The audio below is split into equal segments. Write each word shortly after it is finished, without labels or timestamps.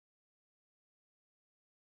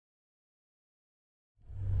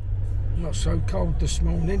Not so cold this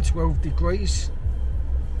morning, 12 degrees.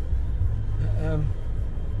 But,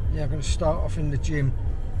 yeah, I'm going to start off in the gym,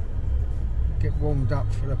 get warmed up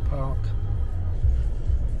for the park.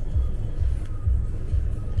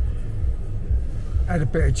 Had a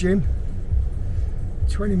bit of gym,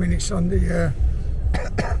 20 minutes on the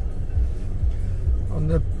on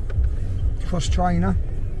the cross trainer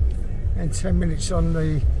and 10 minutes on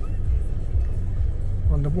the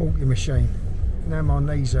walking machine. Now my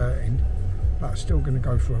knees hurting, but I'm still going to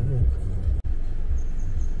go for a walk.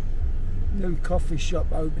 New coffee shop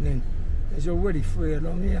opening. There's already 3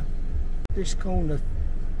 along here. This corner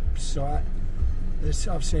site,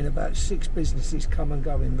 I've seen about 6 businesses come and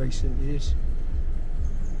go in recent years.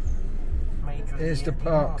 Here's the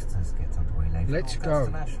park. Let's go.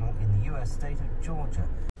 In the US state of Georgia.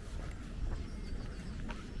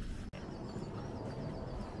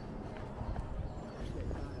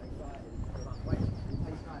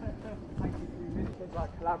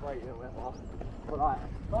 Like collaborating or whatever, but like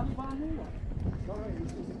brand new one. Sorry,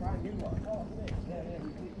 it's just a brand new one. Oh, yeah, we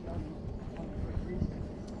keep it on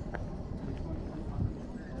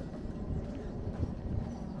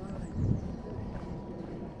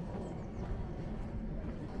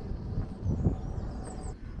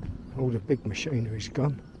All the big machinery's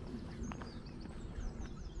gone,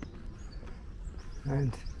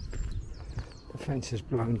 and the fence has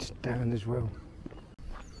blown down as well.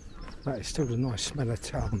 But it's still a nice smell of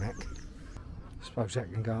tarmac. I suppose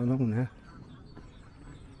that can go on all now.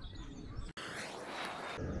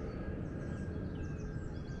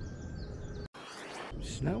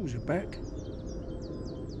 Snails are back.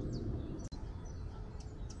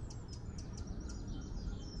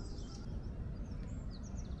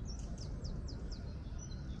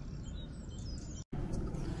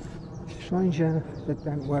 Strange how the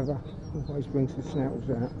damp weather always brings the snails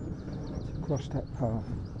out to cross that path.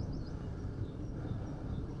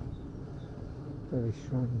 Very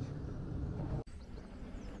strange.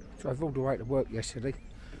 Drove all the way to work yesterday.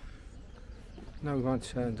 No one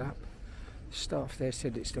turned up. The staff there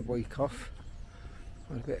said it's the week off.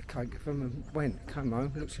 I had a bit of cake for them and came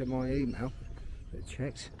home, looked at my email,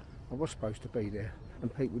 checked. I was supposed to be there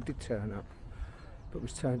and people did turn up, but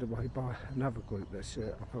was turned away by another group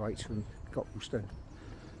that operates from Gottleston.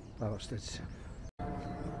 Bastards.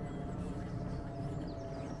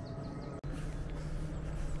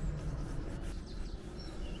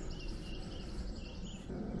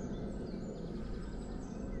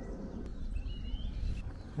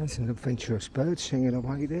 There's an adventurous bird singing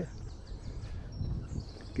away there,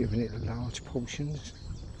 giving it large portions.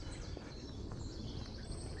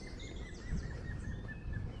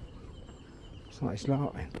 It's like it's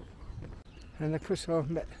laughing. And of course I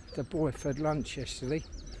met the boy for lunch yesterday,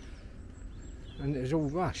 and it was all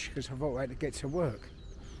rush because I thought I had to get to work.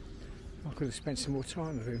 I could have spent some more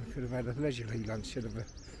time with him, could have had a leisurely lunch instead of a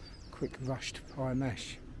quick rushed pie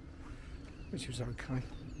mash, which was okay.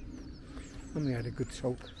 And we had a good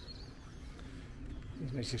talk.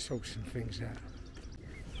 Let's just sort some things out.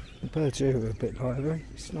 The birds here are a bit lively,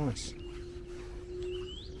 it's nice.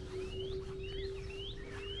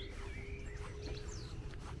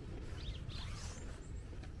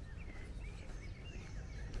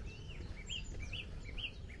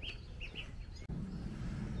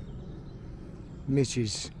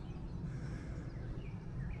 Midges.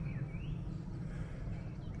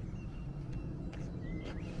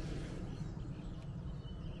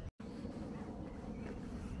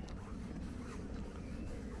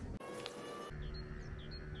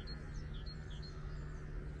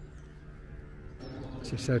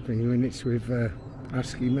 Just had me minutes with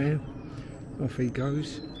Husky Man. Off he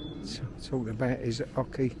goes. Talking about his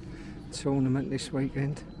hockey tournament this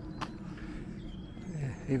weekend. Yeah,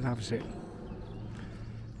 he loves it.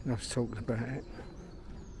 Loves talking about it.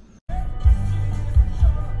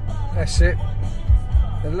 That's it.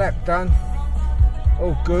 The lap done.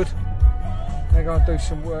 All good. They're going to do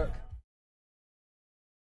some work.